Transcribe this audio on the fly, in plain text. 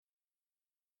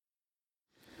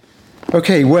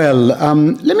Okay, well,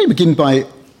 let me begin by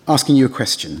asking you a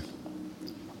question.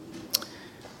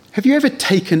 Have you ever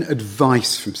taken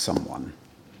advice from someone?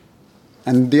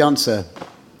 And the answer,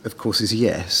 of course, is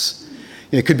yes.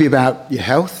 It could be about your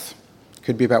health,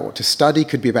 could be about what to study,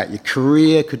 could be about your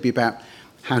career, could be about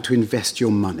how to invest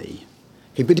your money.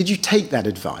 Okay, but did you take that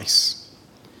advice?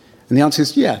 And the answer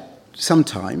is, yeah,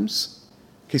 sometimes.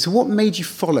 Okay, so what made you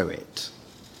follow it?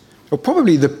 Well,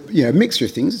 probably a mixture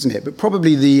of things, isn't it? But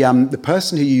probably the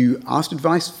person who you asked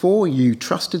advice for, you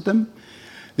trusted them.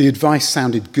 The advice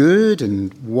sounded good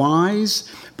and wise,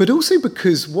 but also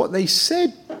because what they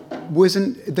said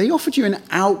they offered you an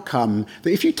outcome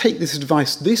that if you take this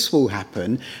advice, this will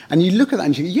happen. And you look at that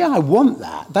and you go, yeah, I want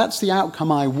that. That's the outcome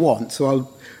I want, so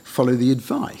I'll follow the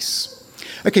advice.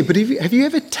 Okay, but have you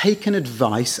ever taken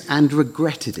advice and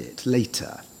regretted it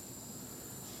later?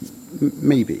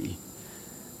 Maybe.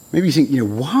 Maybe you think,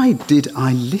 why did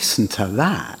I listen to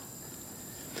that?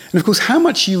 And of course, how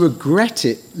much you regret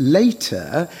it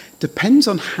later depends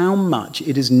on how much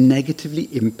it has negatively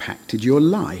impacted your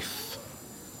life.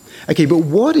 Okay, but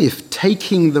what if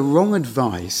taking the wrong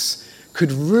advice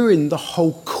could ruin the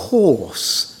whole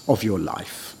course of your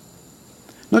life?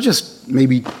 Not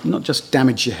just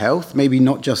damage your health, maybe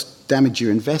not just damage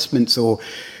your investments, or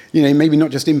maybe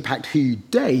not just impact who you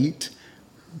date,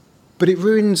 but it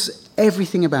ruins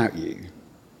everything about you.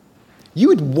 You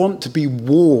would want to be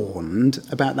warned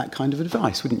about that kind of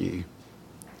advice, wouldn't you?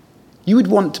 You would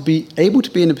want to be able to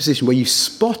be in a position where you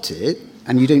spot it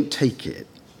and you don't take it.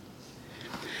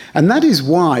 And that is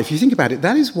why, if you think about it,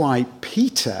 that is why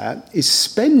Peter is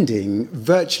spending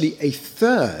virtually a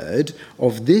third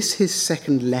of his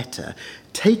second letter,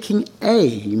 taking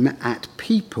aim at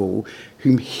people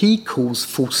whom he calls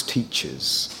false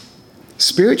teachers.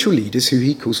 Spiritual leaders who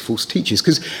he calls false teachers.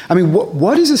 Because,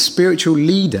 what is a spiritual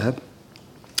leader?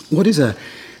 What is a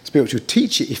spiritual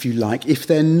teacher, if you like, if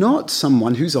they're not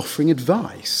someone who's offering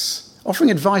advice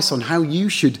on how you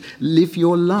should live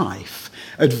your life,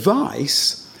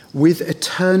 advice with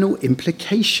eternal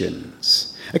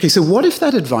implications? Okay, so what if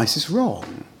that advice is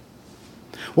wrong?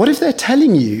 What if they're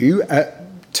telling you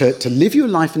to live your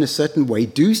life in a certain way,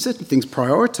 do certain things,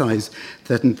 prioritize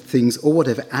certain things or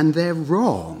whatever, and they're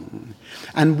wrong?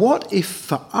 And what if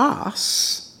for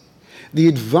us,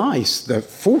 the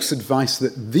false advice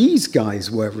that these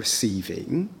guys were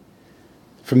receiving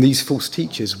from these false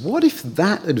teachers, what if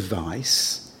that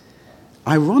advice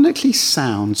ironically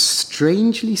sounds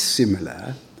strangely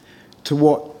similar to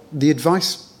what the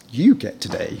advice you get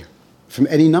today from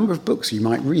any number of books you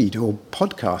might read, or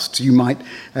podcasts you might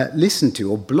listen to,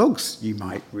 or blogs you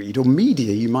might read, or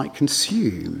media you might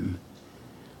consume?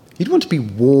 You'd want to be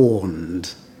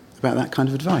warned about that kind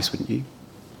of advice, wouldn't you?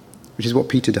 Which is what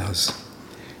Peter does.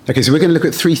 Okay, so we're going to look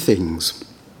at three things: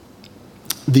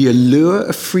 the allure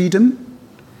of freedom,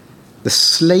 the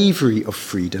slavery of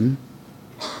freedom,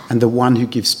 and the one who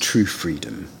gives true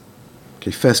freedom.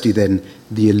 Okay, firstly then,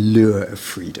 the allure of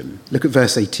freedom. Look at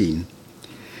verse 18.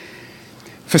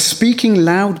 For speaking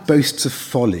loud boasts of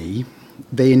folly,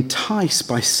 they entice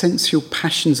by sensual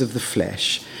passions of the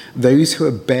flesh those who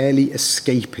are barely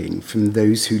escaping from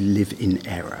those who live in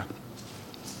error.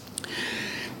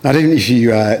 I don't know if you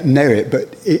know it,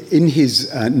 but in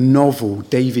his novel,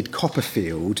 David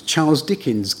Copperfield, Charles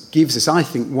Dickens gives us, I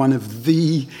think, one of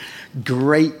the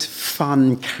great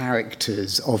fun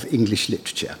characters of English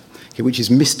literature, which is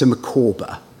Mr.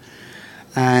 Micawber.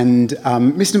 And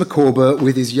Mr. Micawber,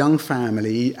 with his young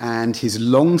family and his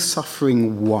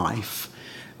long-suffering wife,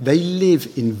 they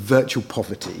live in virtual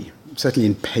poverty, certainly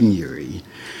in penury,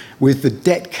 with the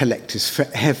debt collectors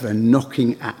forever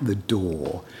knocking at the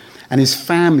door. And his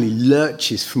family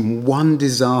lurches from one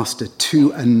disaster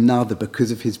to another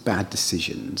because of his bad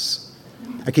decisions.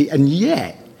 Okay, and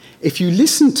yet, if you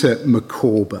listen to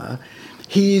Micawber,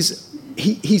 he's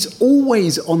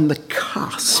always on the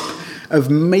cusp of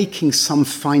making some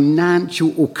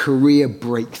financial or career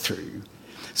breakthrough.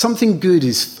 Something good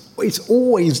it's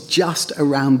always just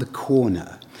around the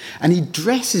corner. And he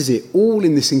dresses it all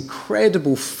in this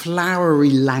incredible flowery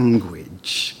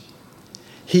language.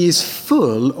 He is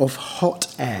full of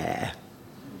hot air.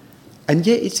 And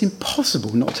yet it's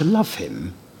impossible not to love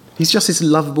him. He's just this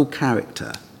lovable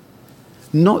character.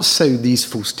 Not so these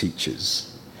false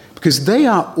teachers. Because they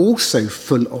are also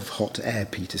full of hot air,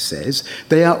 Peter says.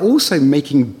 They are also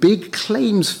making big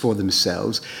claims for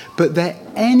themselves, but they're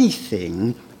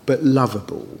anything but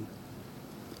lovable.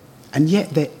 And yet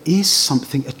there is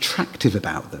something attractive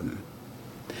about them.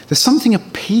 There's something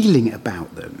appealing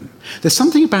about them. There's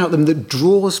something about them that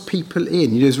draws people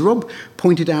in. As Rob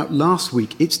pointed out last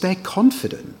week, it's their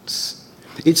confidence.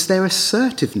 It's their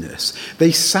assertiveness.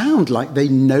 They sound like they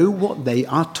know what they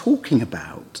are talking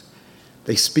about.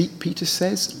 They speak, Peter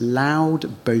says,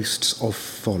 loud boasts of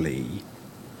folly.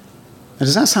 Now,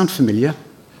 does that sound familiar?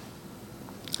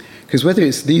 Because whether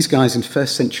it's these guys in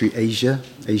first century Asia,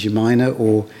 Asia Minor,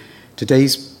 or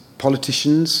today's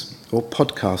politicians or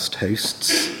podcast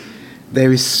hosts,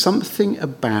 there is something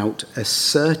about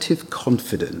assertive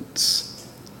confidence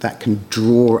that can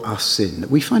draw us in, that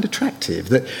we find attractive,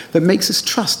 that makes us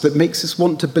trust, that makes us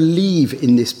want to believe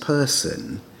in this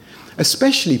person.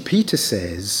 Especially, Peter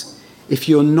says, if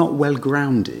you're not well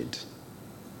grounded.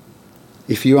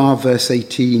 If you are, verse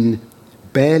 18,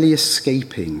 barely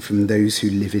escaping from those who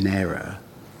live in error.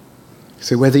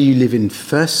 So whether you live in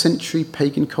first century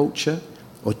pagan culture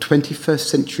or 21st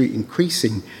century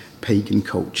increasing pagan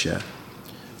culture,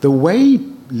 the way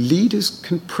leaders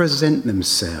can present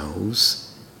themselves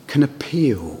can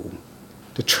appeal,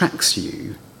 attracts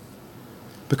you.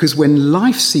 Because when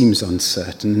life seems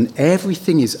uncertain and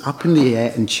everything is up in the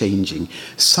air and changing,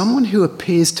 someone who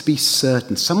appears to be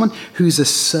certain, someone who's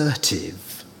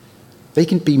assertive, they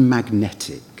can be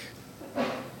magnetic.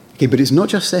 Okay, but it's not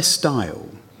just their style,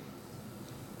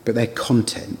 but their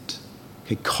content.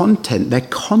 Okay, their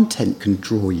content can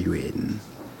draw you in.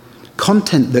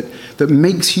 Content that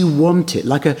makes you want it,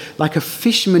 like a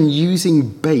fisherman using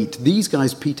bait. These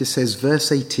guys, Peter says,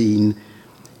 verse 18,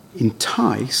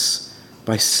 entice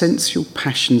by sensual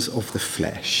passions of the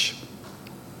flesh.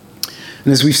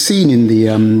 And as we've seen in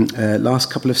the last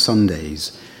couple of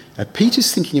Sundays,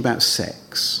 Peter's thinking about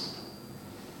sex.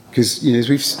 Because, as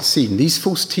we've seen, these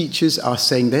false teachers are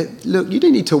saying that, look, you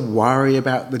don't need to worry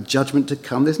about the judgment to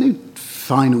come. There's no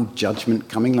final judgment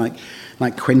coming like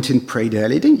Quentin prayed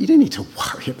earlier. You don't need to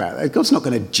worry about that. God's not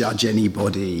going to judge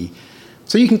anybody.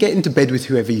 So you can get into bed with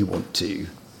whoever you want to.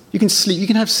 You can sleep. You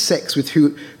can have sex with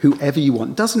whoever you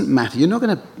want. Doesn't matter. You're not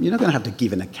going to have to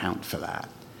give an account for that.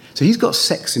 So he's got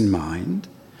sex in mind.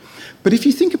 But if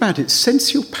you think about it,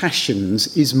 sensual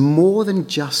passions is more than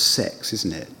just sex,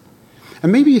 isn't it?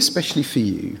 And maybe especially for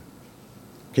you.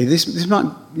 Okay, this might,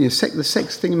 the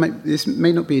sex thing, this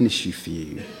may not be an issue for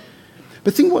you.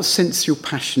 But think what sensual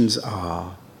passions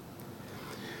are.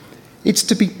 It's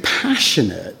to be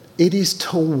passionate. It is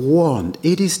to want.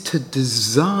 It is to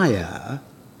desire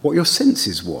what your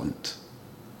senses want.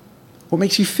 What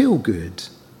makes you feel good.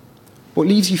 What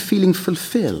leaves you feeling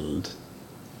fulfilled.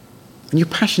 And you're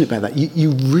passionate about that.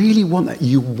 You really want that.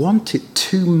 You want it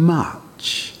too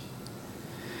much.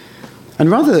 And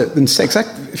rather than sex,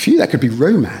 for you that could be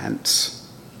romance.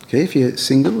 Okay, if you're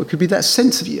single, it could be that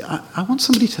sense of, I want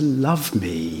somebody to love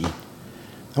me.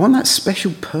 I want that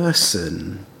special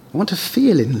person. I want to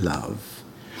feel in love.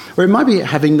 Or it might be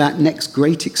having that next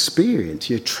great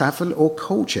experience, travel or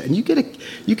culture, and you get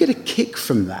a kick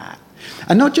from that.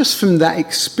 And not just from that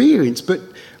experience, but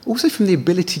also from the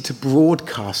ability to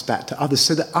broadcast that to others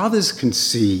so that others can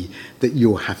see that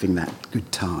you're having that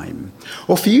good time.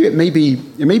 Or for you, it may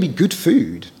be good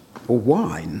food or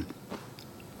wine.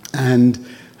 And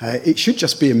it should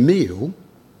just be a meal,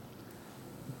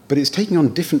 but it's taking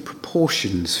on different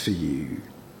proportions for you.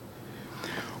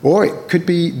 Or it could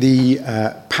be the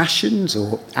passions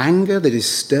or anger that is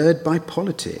stirred by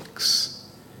politics.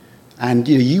 And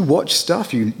you watch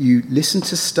stuff, you listen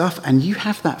to stuff, and you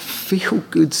have that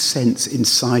feel-good sense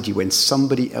inside you when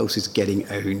somebody else is getting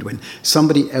owned, when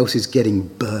somebody else is getting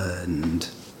burned.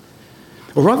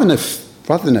 Or rather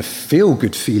than a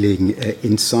feel-good feeling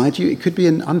inside you, it could be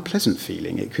an unpleasant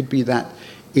feeling. It could be that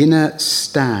inner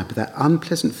stab, that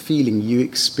unpleasant feeling you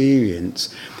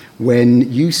experience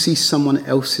when you see someone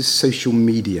else's social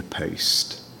media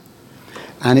post.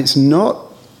 And it's not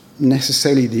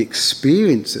necessarily the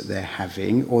experience that they're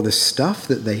having or the stuff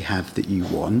that they have that you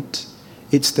want,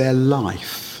 it's their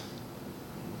life.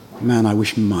 Man, I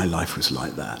wish my life was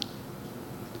like that.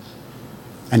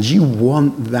 And you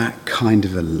want that kind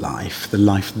of a life, the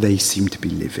life they seem to be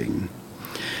living.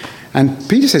 And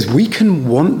Peter says we can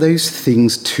want those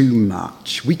things too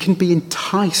much. We can be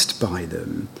enticed by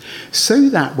them. So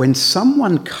that when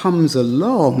someone comes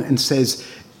along and says,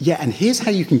 yeah, and here's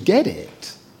how you can get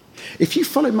it. If you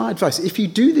follow my advice, if you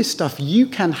do this stuff, you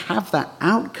can have that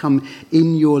outcome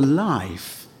in your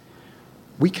life.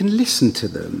 We can listen to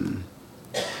them.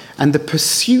 And the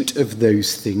pursuit of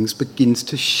those things begins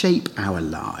to shape our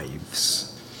lives.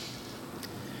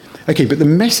 Okay, but the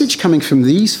message coming from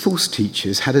these false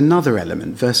teachers had another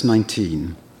element, verse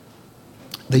 19.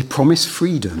 They promise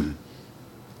freedom.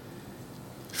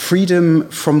 Freedom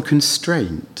from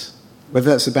constraint,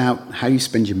 whether that's about how you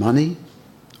spend your money,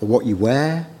 or what you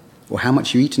wear, or how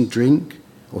much you eat and drink,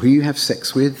 or who you have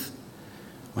sex with,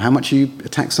 or how much you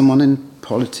attack someone in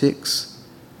politics.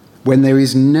 When there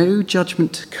is no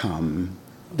judgment to come,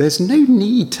 there's no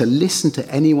need to listen to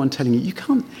anyone telling you,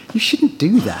 you shouldn't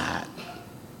do that.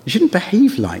 You shouldn't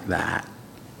behave like that.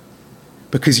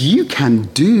 Because you can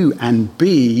do and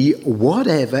be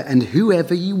whatever and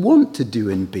whoever you want to do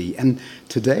and be. And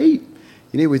today,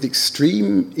 with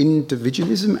extreme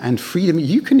individualism and freedom,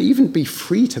 you can even be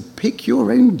free to pick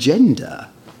your own gender.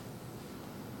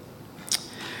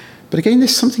 But again,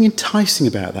 there's something enticing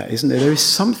about that, isn't there? There is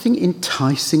something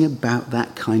enticing about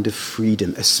that kind of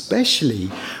freedom, especially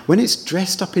when it's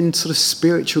dressed up in sort of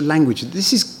spiritual language.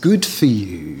 This is good for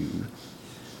you.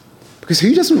 Because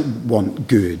who doesn't want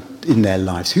good in their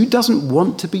lives? Who doesn't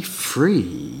want to be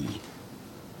free?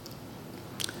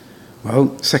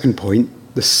 Well, second point,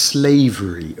 the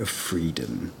slavery of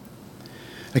freedom.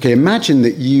 Okay, imagine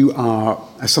that you are,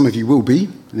 as some of you will be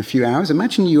in a few hours,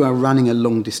 imagine you are running a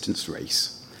long-distance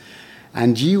race.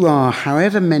 And you are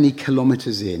however many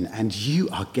kilometres in, and you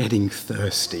are getting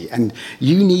thirsty, and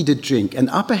you need a drink. And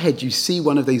up ahead, you see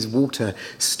one of these water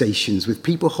stations with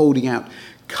people holding out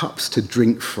cups to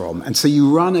drink from. And so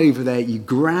you run over there, you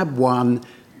grab one,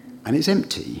 and it's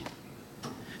empty.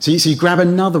 So you grab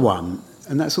another one,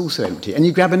 and that's also empty. And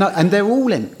you grab another, and they're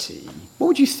all empty. What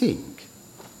would you think?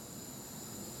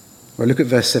 Well, look at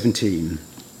verse 17.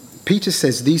 Peter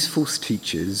says these false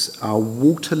teachers are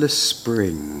waterless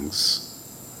springs.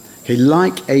 Okay,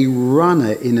 like a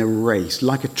runner in a race,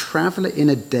 like a traveller in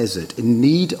a desert in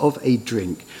need of a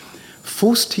drink.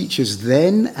 False teachers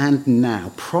then and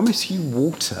now promise you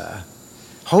water,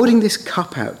 holding this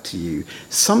cup out to you,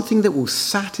 something that will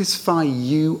satisfy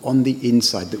you on the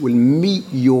inside, that will meet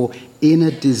your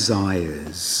inner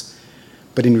desires.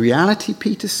 But in reality,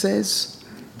 Peter says,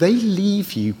 they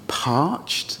leave you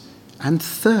parched and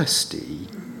thirsty.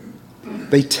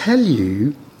 They tell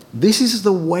you this is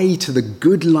the way to the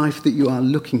good life that you are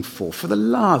looking for the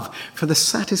love, for the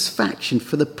satisfaction,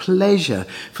 for the pleasure,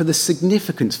 for the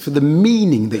significance, for the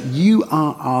meaning that you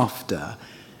are after.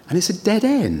 And it's a dead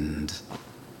end.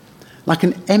 Like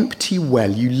an empty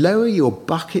well, you lower your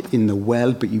bucket in the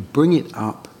well, but you bring it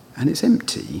up and it's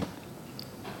empty.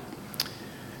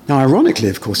 Now, ironically,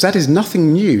 of course, that is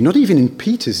nothing new, not even in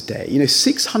Peter's day.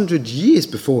 600 years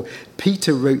before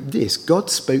Peter wrote this, God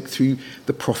spoke through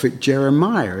the prophet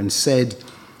Jeremiah and said,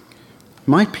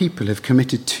 "My people have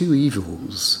committed two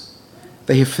evils.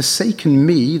 They have forsaken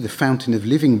me, the fountain of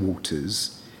living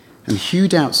waters, and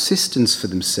hewed out cisterns for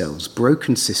themselves,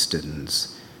 broken cisterns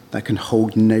that can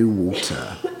hold no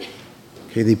water."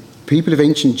 Okay, the people of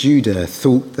ancient Judah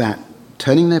thought that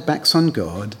turning their backs on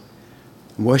God,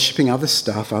 worshipping other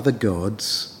stuff, other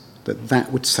gods,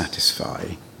 that would satisfy.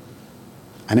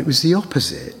 And it was the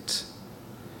opposite.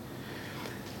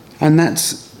 And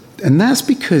that's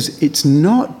because it's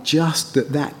not just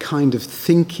that kind of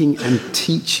thinking and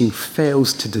teaching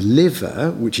fails to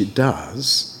deliver, which it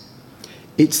does.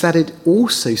 It's that it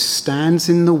also stands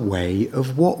in the way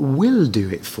of what will do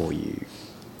it for you.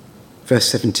 Verse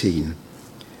 17,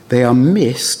 they are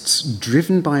mists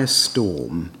driven by a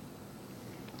storm.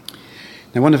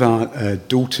 Now, one of our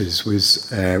daughters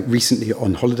was recently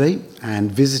on holiday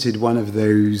and visited one of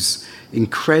those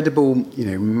incredible,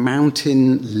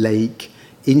 mountain, lake,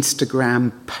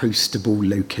 Instagram postable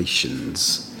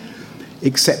locations.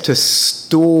 Except a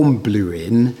storm blew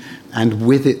in, and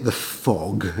with it the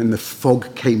fog, and the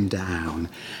fog came down.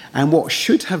 And what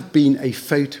should have been a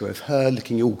photo of her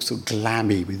looking all sort of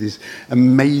glammy with this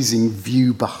amazing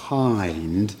view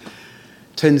behind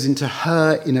turns into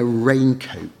her in a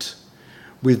raincoat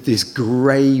with this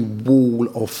grey wall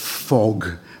of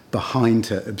fog behind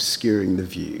her obscuring the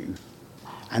view.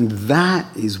 And that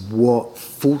is what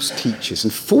false teachers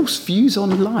and false views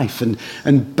on life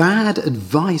and bad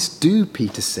advice do,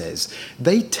 Peter says.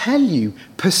 They tell you,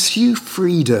 pursue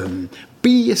freedom, be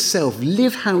yourself,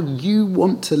 live how you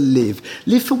want to live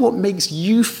for what makes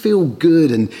you feel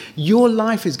good, and your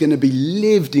life is going to be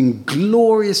lived in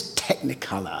glorious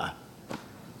technicolor.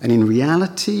 And in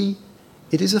reality,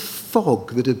 it is a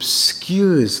fog that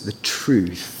obscures the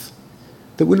truth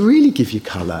that will really give you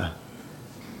colour,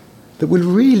 that will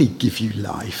really give you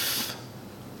life.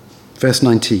 Verse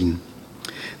 19,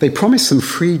 they promise them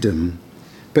freedom,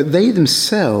 but they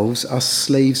themselves are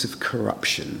slaves of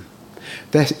corruption.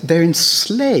 They're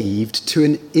enslaved to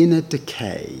an inner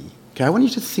decay. Okay, I want you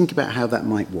to think about how that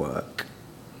might work.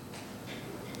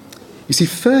 You see,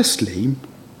 firstly,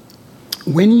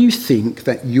 when you think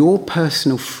that your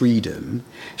personal freedom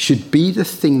should be the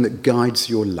thing that guides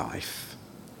your life,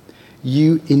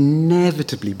 you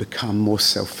inevitably become more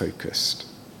self-focused.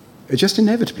 Just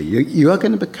inevitably. You are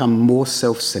going to become more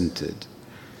self-centered.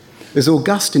 As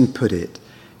Augustine put it,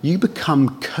 you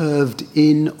become curved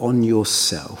in on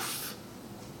yourself.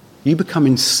 You become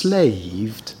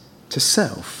enslaved to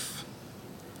self.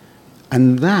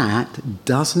 And that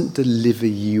doesn't deliver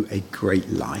you a great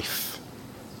life.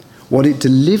 What it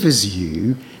delivers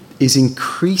you is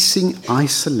increasing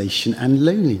isolation and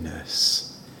loneliness.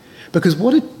 Because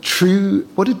what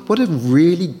are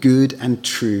really good and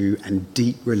true and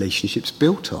deep relationships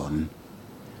built on?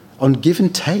 On give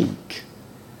and take,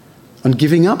 on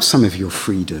giving up some of your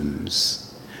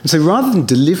freedoms. And so rather than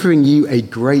delivering you a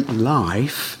great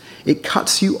life, it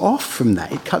cuts you off from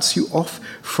that. It cuts you off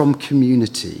from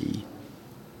community.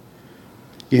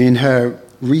 In her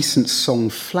recent song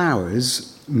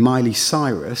Flowers, Miley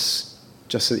Cyrus,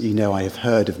 just so that you know I have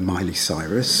heard of Miley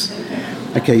Cyrus,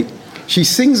 okay, she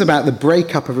sings about the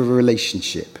breakup of a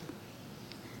relationship.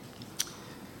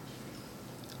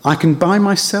 I can buy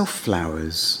myself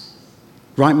flowers,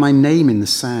 write my name in the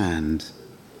sand,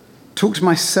 talk to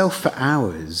myself for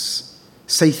hours,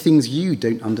 say things you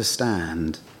don't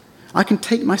understand. I can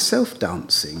take myself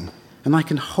dancing, and I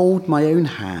can hold my own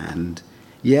hand.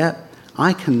 Yeah,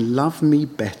 I can love me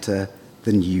better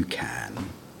than you can.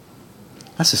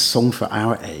 That's a song for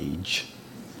our age.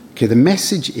 Okay, the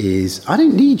message is, I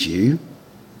don't need you.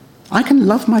 I can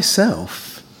love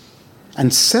myself.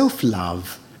 And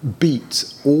self-love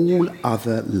beats all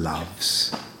other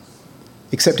loves.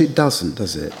 Except it doesn't,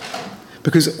 does it?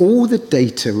 Because all the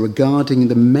data regarding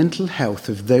the mental health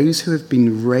of those who have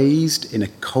been raised in a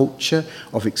culture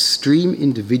of extreme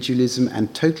individualism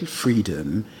and total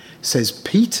freedom says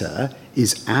Peter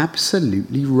is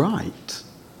absolutely right.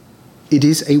 It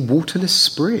is a waterless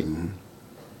spring.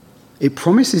 It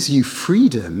promises you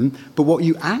freedom, but what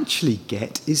you actually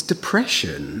get is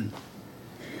depression.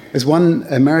 As one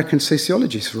American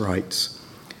sociologist writes,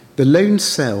 the lone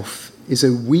self is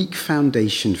a weak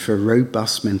foundation for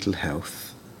robust mental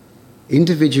health.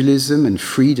 Individualism and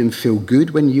freedom feel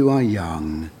good when you are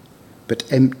young, but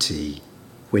empty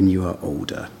when you are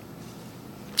older.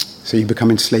 So you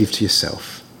become enslaved to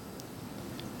yourself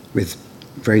with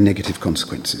very negative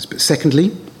consequences. But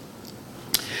secondly,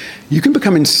 you can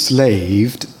become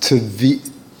enslaved to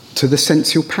the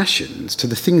sensual passions, to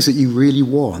the things that you really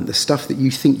want, the stuff that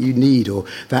you think you need, or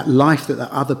that life that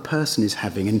the other person is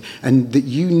having, and that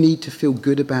you need to feel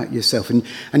good about yourself.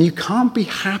 And you can't be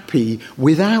happy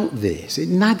without this. It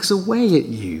nags away at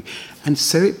you. And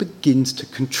so it begins to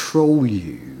control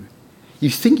you. You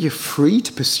think you're free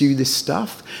to pursue this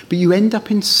stuff, but you end up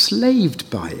enslaved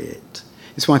by it.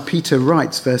 It's why Peter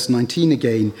writes, verse 19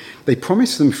 again, they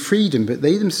promise them freedom, but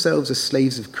they themselves are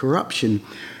slaves of corruption.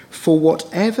 For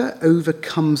whatever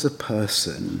overcomes a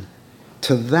person,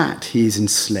 to that he is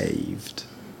enslaved.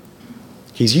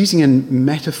 He's using a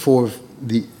metaphor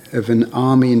of an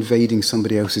army invading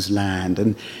somebody else's land.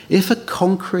 And if a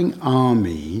conquering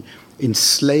army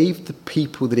enslaved the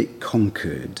people that it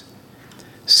conquered,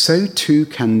 so too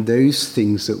can those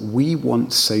things that we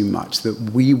want so much, that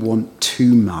we want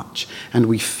too much, and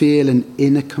we feel an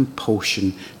inner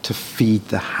compulsion to feed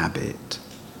the habit,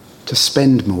 to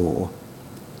spend more,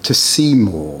 to see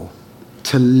more,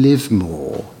 to live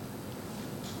more.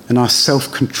 And our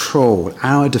self-control,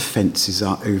 our defenses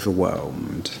are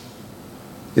overwhelmed.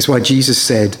 It's why Jesus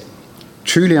said,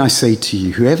 truly I say to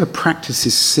you, whoever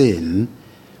practices sin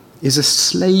is a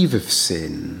slave of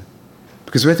sin.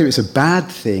 Because whether it's a bad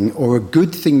thing or a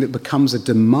good thing that becomes a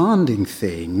demanding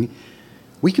thing,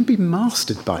 we can be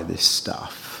mastered by this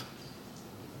stuff.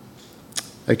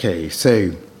 Okay,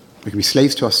 so we can be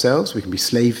slaves to ourselves, we can be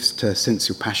slaves to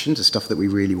sensual passion, to stuff that we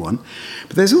really want.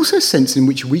 But there's also a sense in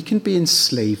which we can be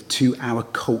enslaved to our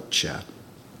culture.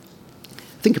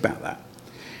 Think about that.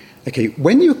 Okay,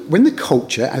 when the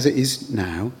culture, as it is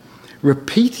now,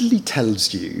 repeatedly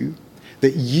tells you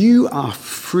that you are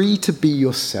free to be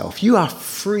yourself, you are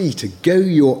free to go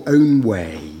your own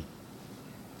way,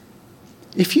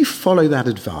 if you follow that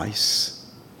advice,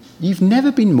 you've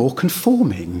never been more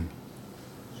conforming.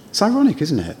 It's ironic,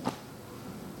 isn't it?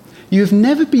 You have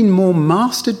never been more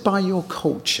mastered by your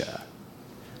culture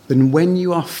than when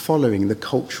you are following the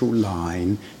cultural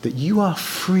line that you are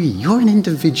free, you're an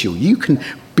individual, you can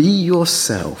be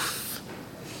yourself.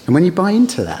 And when you buy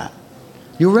into that,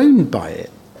 you're owned by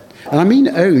it. And I mean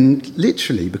owned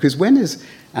literally, because when,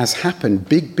 as happened,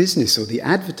 big business or the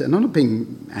and I'm not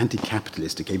being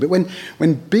anti-capitalist, okay, but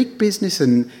when big business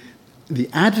and the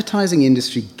advertising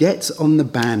industry gets on the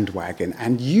bandwagon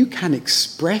and you can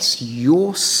express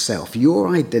yourself,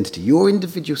 your identity, your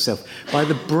individual self by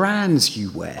the brands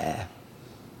you wear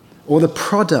or the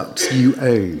products you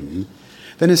own,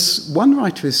 then as one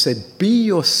writer has said, be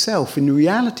yourself in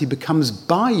reality becomes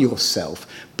buy yourself,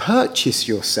 purchase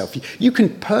yourself. You can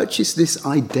purchase this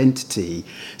identity.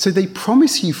 So they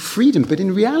promise you freedom, but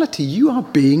in reality you are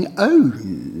being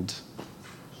owned.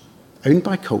 Owned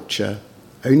by culture,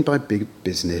 owned by big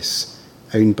business,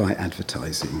 owned by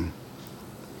advertising.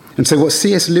 And so what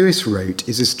C.S. Lewis wrote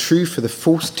is as true for the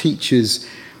false teachers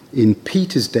in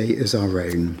Peter's day as our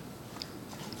own.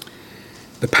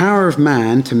 The power of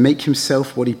man to make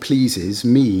himself what he pleases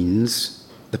means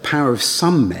the power of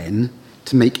some men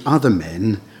to make other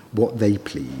men what they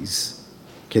please.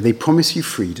 Okay, they promise you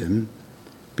freedom,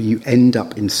 but you end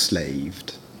up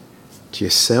enslaved to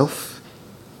yourself,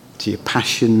 to your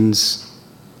passions,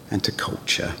 and to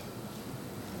culture.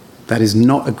 That is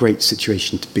not a great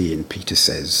situation to be in, Peter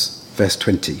says. Verse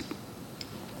 20.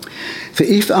 For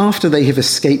if after they have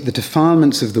escaped the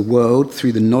defilements of the world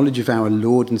through the knowledge of our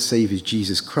Lord and Saviour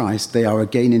Jesus Christ, they are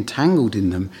again entangled in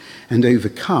them and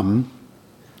overcome,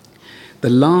 the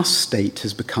last state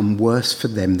has become worse for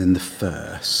them than the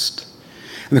first.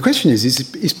 And the question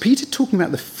is Peter talking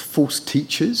about the false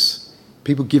teachers,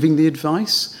 people giving the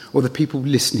advice, or the people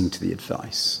listening to the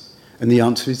advice? And the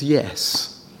answer is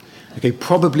yes. Okay,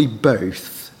 probably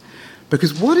both.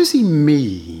 Because what does he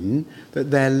mean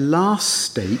that their last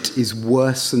state is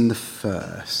worse than the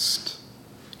first?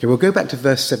 Okay, we'll go back to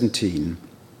verse 17.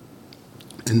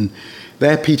 And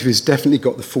there Peter has definitely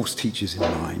got the false teachers in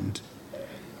mind.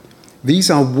 These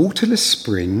are waterless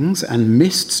springs and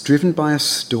mists driven by a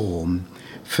storm.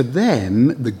 For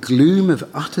them, the gloom of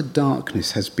utter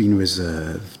darkness has been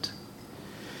reserved.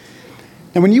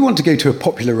 Now, when you want to go to a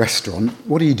popular restaurant,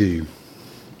 what do?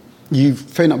 You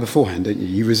phone up beforehand, don't you?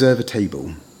 You reserve a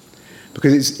table.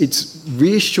 Because it's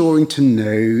reassuring to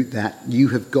know that you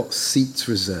have got seats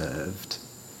reserved.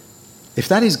 If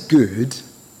that is good,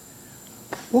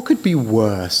 what could be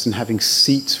worse than having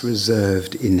seats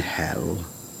reserved in hell?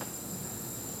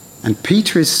 And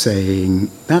Peter is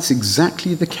saying that's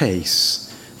exactly the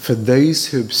case for those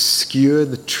who obscure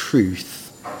the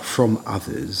truth from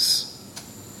others.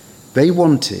 They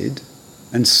wanted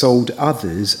and sold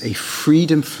others a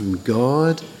freedom from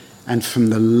God and from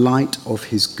the light of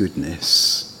his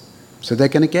goodness. So they're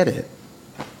going to get it.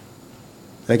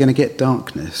 They're going to get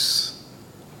darkness.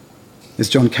 As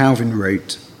John Calvin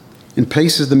wrote, in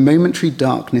place of the momentary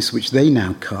darkness which they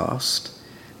now cast,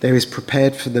 there is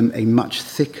prepared for them a much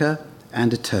thicker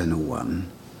and eternal one.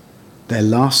 Their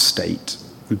last state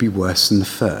would be worse than the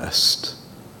first.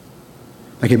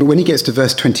 Okay, but when he gets to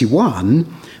verse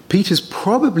 21, Peter's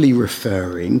probably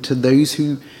referring to those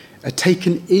who are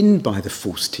taken in by the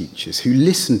false teachers, who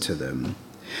listen to them.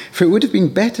 For it would have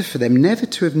been better for them never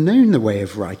to have known the way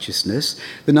of righteousness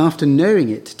than after knowing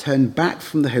it to turn back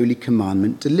from the holy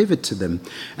commandment delivered to them.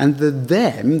 And the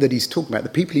them that he's talking about, the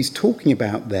people he's talking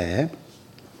about there,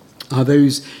 are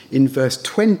those in verse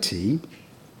 20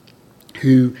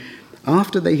 who,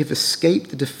 after they have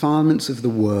escaped the defilements of the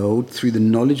world through the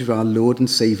knowledge of our Lord and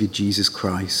Saviour Jesus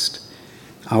Christ,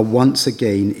 are once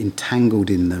again entangled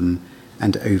in them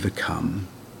and overcome.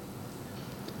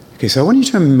 Okay, so I want you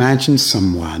to imagine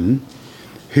someone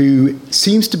who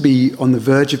seems to be on the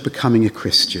verge of becoming a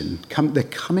Christian. They're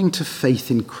coming to faith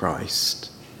in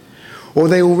Christ. Or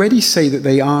they already say that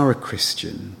they are a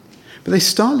Christian, but they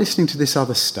start listening to this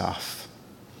other stuff,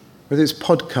 whether it's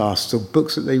podcasts or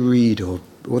books that they read or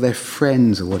their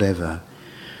friends or whatever.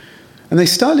 And they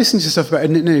start listening to stuff about,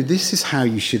 no, this is how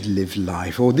you should live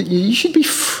life, or that you should be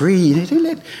free. Don't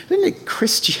let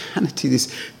Christianity,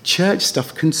 this church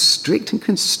stuff, constrict and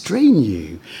constrain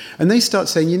you. And they start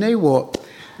saying, you know what,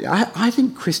 I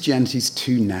think Christianity is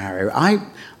too narrow. I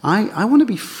want to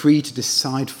be free to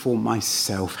decide for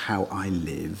myself how I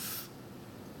live.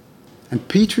 And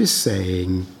Peter is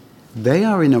saying they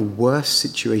are in a worse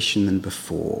situation than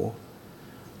before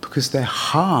because their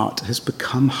heart has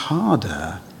become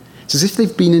harder. It's as if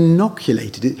they've been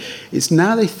inoculated. It's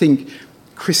now they think,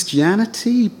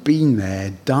 Christianity, been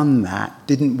there, done that,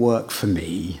 didn't work for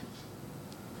me.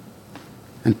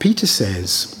 And Peter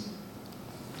says,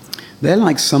 they're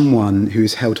like someone who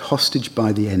is held hostage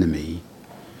by the enemy,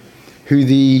 who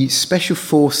the special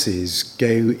forces go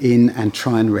in and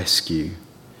try and rescue.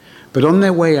 But on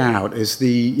their way out, as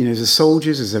the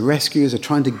soldiers, as the rescuers are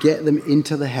trying to get them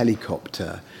into the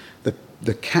helicopter,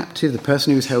 the captive, the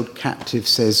person who was held captive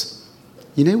says,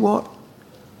 you know what?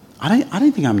 I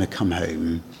don't think I'm going to come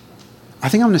home.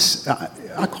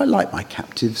 I quite like my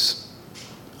captives.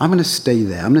 I'm going to stay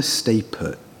there. I'm going to stay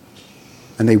put.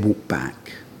 And they walk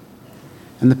back.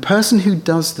 And the person who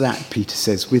does that, Peter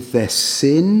says, with their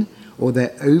sin or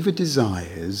their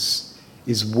over-desires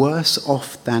is worse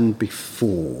off than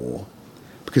before.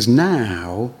 because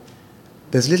now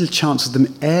there's little chance of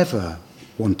them ever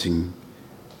wanting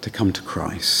to come to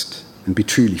Christ and be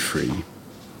truly free.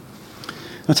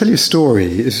 I'll tell you a story.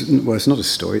 It's not a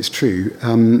story, it's true.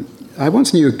 I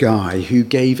once knew a guy who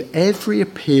gave every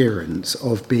appearance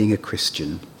of being a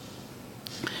Christian.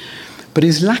 But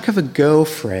his lack of a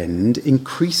girlfriend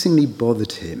increasingly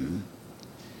bothered him.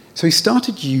 So he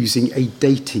started using a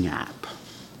dating app.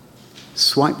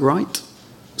 Swipe right,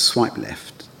 swipe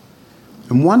left.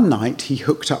 And one night he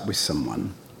hooked up with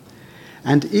someone.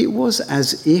 And it was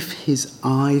as if his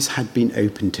eyes had been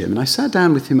opened to him. And I sat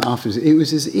down with him afterwards. It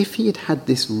was as if he had had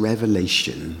this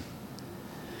revelation.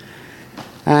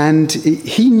 And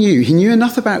he knew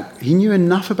enough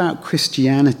about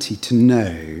Christianity to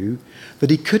know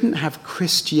that he couldn't have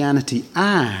Christianity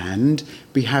and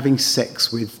be having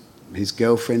sex with his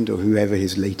girlfriend or whoever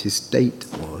his latest date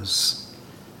was.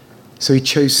 So he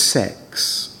chose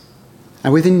sex.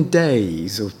 And within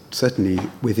days, or certainly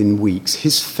within weeks,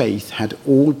 his faith had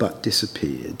all but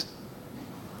disappeared.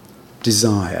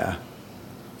 Desire,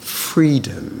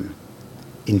 freedom,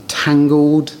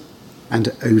 entangled and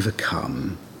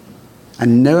overcome.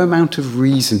 And no amount of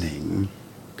reasoning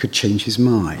could change his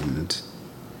mind.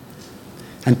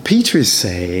 And Peter is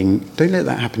saying, don't let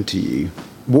that happen to you.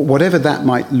 Whatever that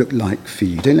might look like for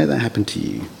you, don't let that happen to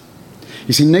you.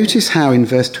 You see, notice how in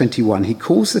verse 21 he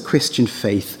calls the Christian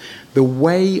faith the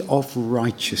way of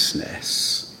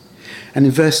righteousness. And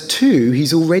in verse 2,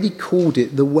 he's already called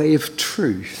it the way of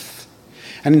truth.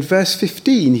 And in verse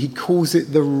 15, he calls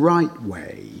it the right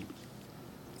way.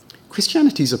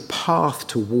 Christianity is a path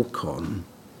to walk on.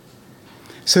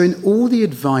 So in all the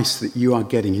advice that you are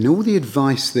getting, in all the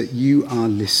advice that you are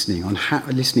listening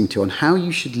to on how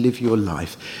you should live your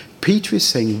life, Peter is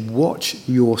saying, watch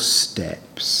your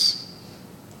steps.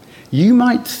 You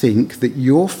might think that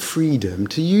your freedom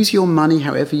to use your money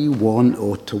however you want,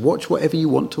 or to watch whatever you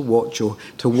want to watch, or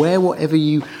to wear whatever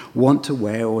you want to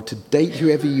wear, or to date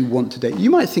whoever you want to date, you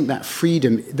might think that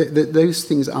freedom, that those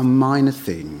things are minor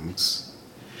things.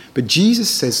 But Jesus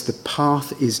says the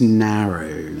path is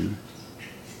narrow.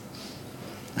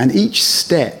 And each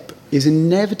step is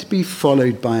inevitably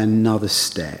followed by another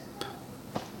step.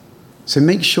 So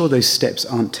make sure those steps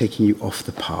aren't taking you off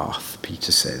the path,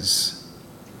 Peter says.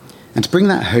 And to bring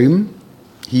that home,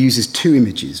 he uses two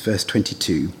images, verse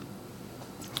 22.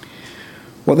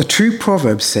 What the true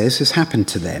proverb says has happened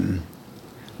to them.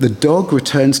 The dog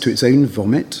returns to its own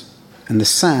vomit, and the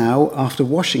sow, after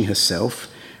washing herself,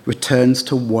 returns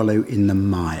to wallow in the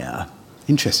mire.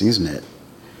 Interesting, isn't it?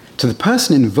 To the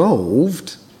person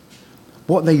involved,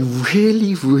 what they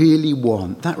really, really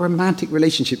want, that romantic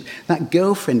relationship, that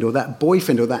girlfriend or that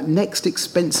boyfriend or that next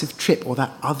expensive trip or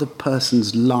that other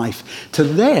person's life, to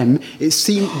them,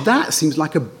 that seems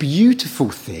like a beautiful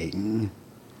thing.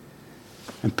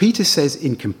 And Peter says,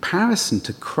 in comparison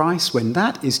to Christ, when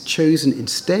that is chosen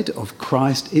instead of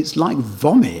Christ, it's like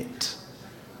vomit.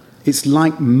 It's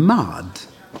like mud.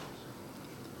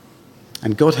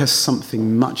 And God has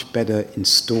something much better in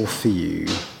store for you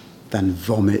than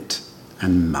vomit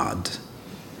and mud.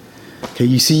 Okay,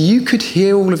 you see, you could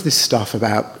hear all of this stuff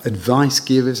about advice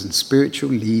givers and spiritual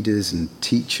leaders and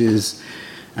teachers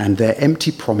and their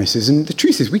empty promises. And the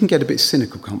truth is, we can get a bit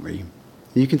cynical, can't we?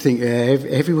 You can think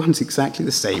everyone's exactly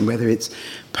the same, whether it's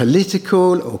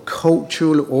political or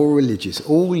cultural or religious.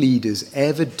 All leaders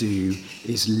ever do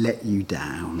is let you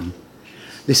down.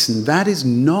 Listen, that is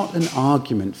not an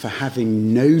argument for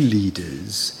having no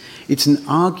leaders. It's an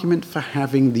argument for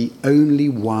having the only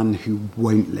one who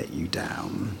won't let you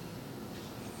down.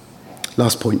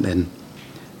 Last point then.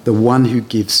 The one who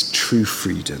gives true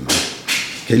freedom.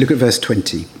 Okay, look at verse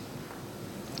 20.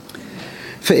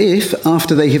 For if,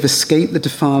 after they have escaped the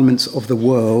defilements of the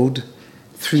world,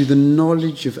 through the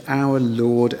knowledge of our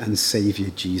Lord and Saviour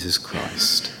Jesus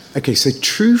Christ. Okay, so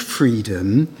true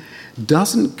freedom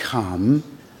doesn't come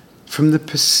from the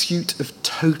pursuit of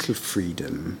total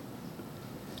freedom,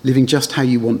 living just how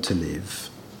you want to live.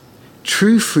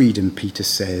 True freedom, Peter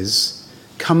says,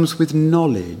 comes with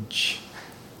knowledge,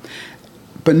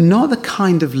 but not the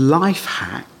kind of life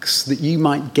hacks that you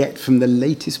might get from the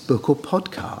latest book or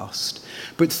podcast,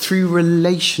 but through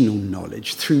relational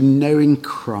knowledge, through knowing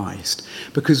Christ.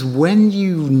 Because when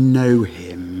you know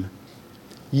him,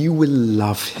 you will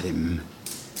love him.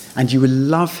 And you will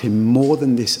love him more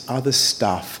than this other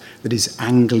stuff that is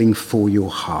angling for your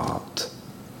heart.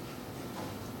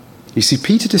 You see,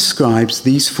 Peter describes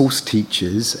these false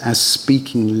teachers as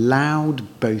speaking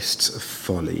loud boasts of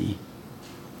folly.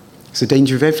 It's the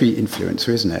danger of every influencer,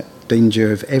 isn't it?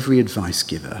 Danger of every advice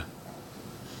giver,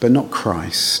 but not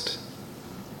Christ.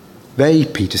 They,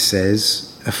 Peter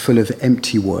says, are full of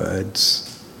empty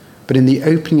words. But in the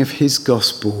opening of his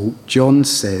gospel, John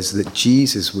says that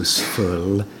Jesus was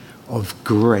full of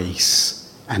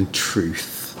grace and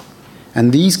truth.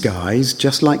 And these guys,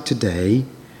 just like today,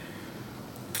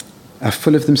 are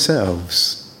full of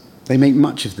themselves. They make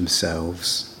much of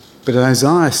themselves. But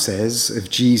Isaiah says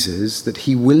of Jesus that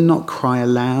he will not cry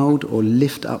aloud or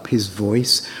lift up his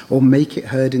voice or make it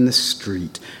heard in the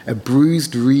street. A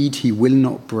bruised reed he will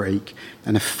not break,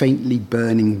 and a faintly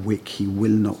burning wick he will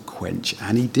not quench.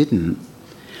 And he didn't.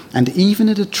 And even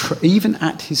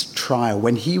at his trial,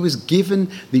 when he was given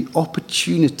the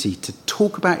opportunity to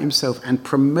talk about himself and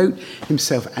promote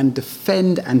himself and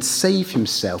defend and save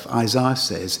himself, Isaiah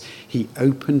says, he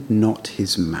opened not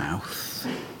his mouth.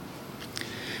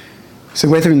 So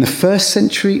whether in the 1st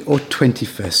century or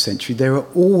 21st century, there are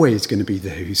always going to be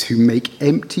those who make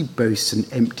empty boasts and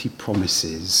empty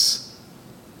promises.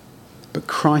 But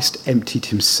Christ emptied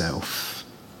himself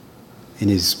in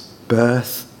his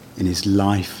birth, in his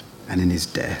life, and in his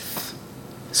death,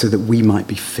 so that we might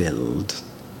be filled.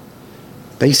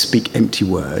 They speak empty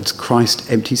words.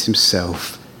 Christ empties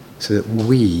himself so that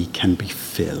we can be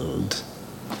filled.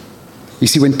 You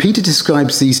see, when Peter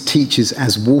describes these teachers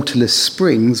as waterless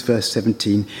springs, verse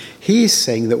 17, he is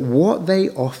saying that what they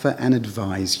offer and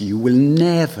advise you will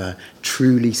never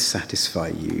truly satisfy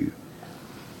you.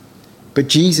 But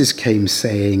Jesus came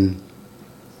saying,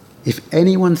 if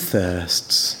anyone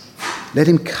thirsts, let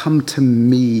him come to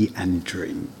me and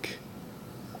drink.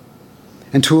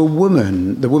 And to a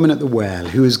woman, the woman at the well,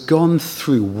 who has gone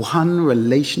through one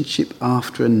relationship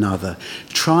after another,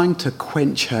 trying to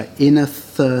quench her inner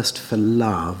thirst for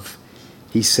love,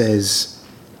 he says,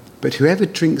 but whoever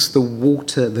drinks the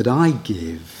water that I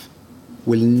give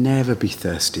will never be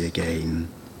thirsty again.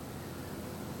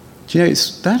 Do you know,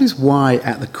 that is why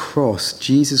at the cross,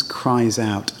 Jesus cries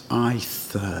out, I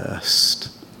thirst.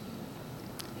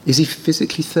 Is he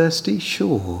physically thirsty?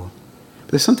 Sure.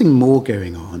 But there's something more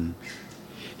going on.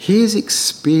 He is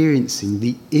experiencing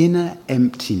the inner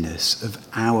emptiness of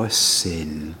our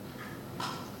sin.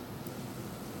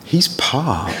 He's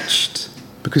parched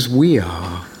because we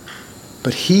are,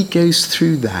 but he goes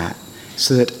through that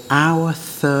so that our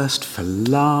thirst for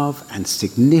love and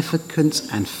significance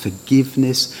and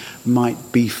forgiveness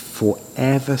might be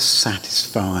forever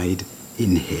satisfied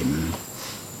in him.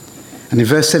 And in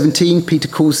verse 17, Peter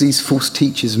calls these false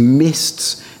teachers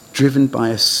mists driven by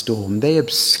a storm. They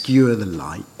obscure the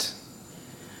light.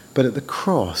 But at the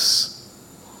cross,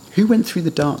 who went through the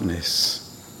darkness?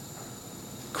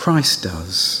 Christ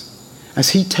does.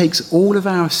 As he takes all of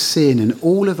our sin and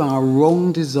all of our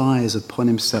wrong desires upon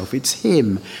himself. It's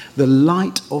him, the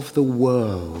light of the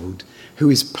world, who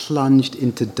is plunged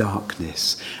into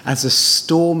darkness as a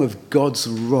storm of God's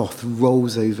wrath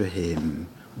rolls over him.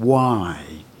 Why?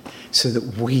 So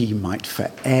that we might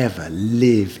forever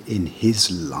live in his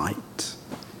light.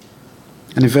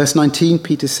 And in verse 19,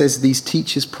 Peter says these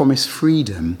teachers promise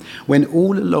freedom when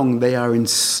all along they are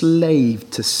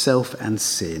enslaved to self and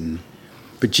sin.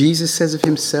 But Jesus says of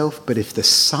himself, but if the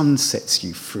Son sets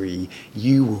you free,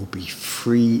 you will be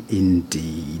free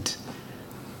indeed.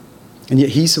 And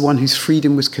yet he's the one whose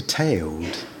freedom was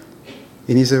curtailed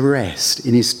in his arrest,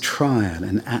 in his trial,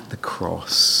 and at the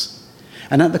cross.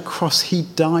 And at the cross, he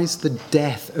dies the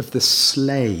death of the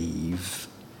slave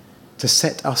to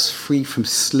set us free from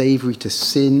slavery to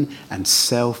sin and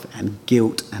self and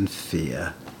guilt and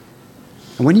fear.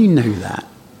 And when you know that,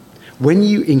 when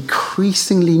you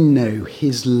increasingly know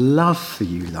his love for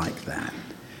you like that,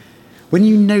 when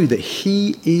you know that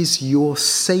he is your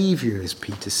saviour, as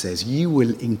Peter says, you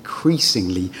will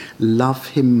increasingly love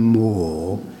him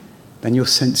more than you'll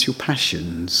sense your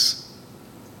passions.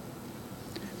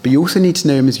 But you also need to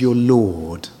know him as your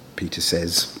Lord, Peter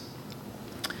says.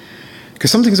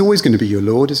 Because something's always going to be your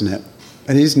Lord, isn't it?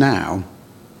 And it is now.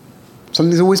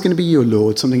 Something's always going to be your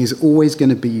Lord. Something is always going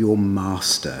to be your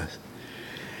master.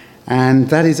 And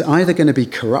that is either going to be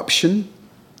corruption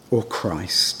or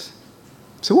Christ.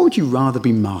 So what would you rather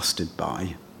be mastered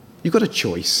by? You've got a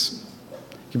choice.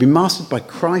 You can be mastered by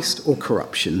Christ or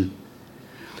corruption.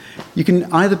 You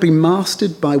can either be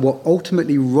mastered by what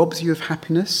ultimately robs you of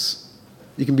happiness.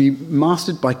 You can be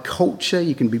mastered by culture.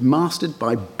 You can be mastered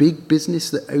by big business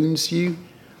that owns you.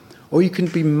 Or you can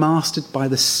be mastered by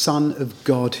the Son of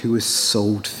God who is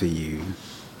sold for you.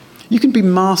 You can be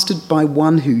mastered by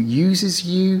one who uses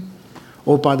you,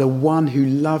 or by the one who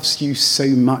loves you so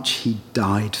much he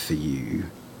died for you.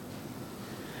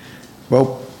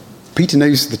 Well, Peter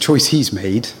knows the choice he's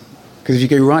made, because if you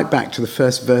go right back to the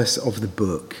first verse of the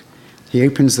book, he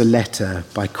opens the letter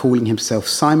by calling himself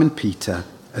Simon Peter,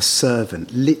 a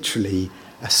servant, literally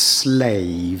a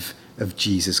slave of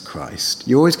Jesus Christ.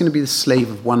 You're always going to be the slave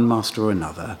of one master or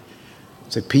another.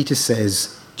 So Peter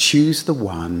says, choose the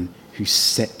one who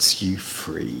sets you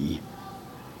free.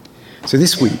 So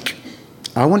this week,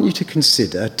 I want you to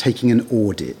consider taking an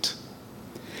audit.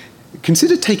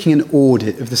 Consider taking an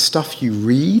audit of the stuff you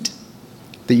read,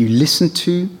 that you listen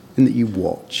to, and that you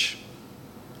watch.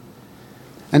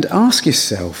 And ask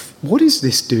yourself, what is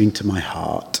this doing to my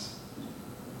heart?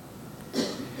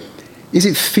 Is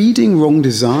it feeding wrong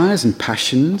desires and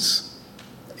passions?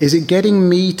 Is it getting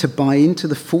me to buy into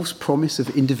the false promise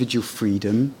of individual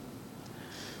freedom?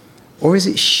 Or is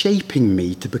it shaping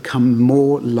me to become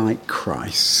more like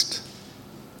Christ?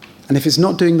 And if it's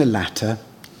not doing the latter,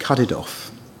 cut it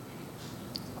off.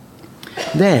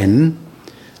 Then,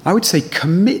 I would say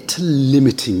commit to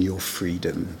limiting your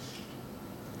freedom.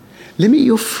 Limit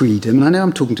your freedom, and I know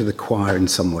I'm talking to the choir in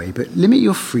some way, but limit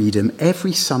your freedom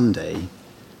every Sunday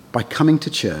by coming to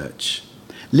church.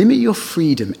 Limit your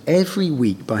freedom every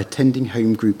week by attending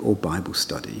home group or Bible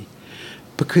study.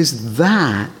 Because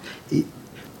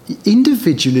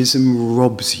individualism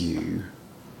robs you.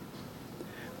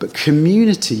 But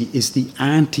community is the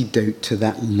antidote to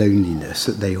that loneliness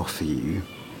that they offer you.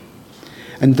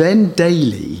 And then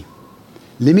daily,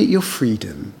 limit your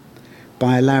freedom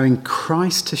by allowing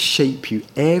Christ to shape you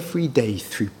every day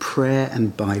through prayer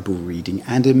and Bible reading,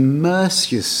 and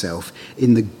immerse yourself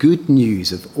in the good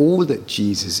news of all that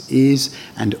Jesus is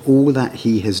and all that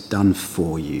he has done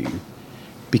for you.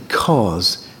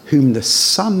 Because whom the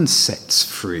Son sets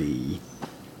free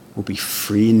will be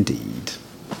free indeed.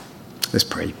 Let's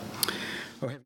pray.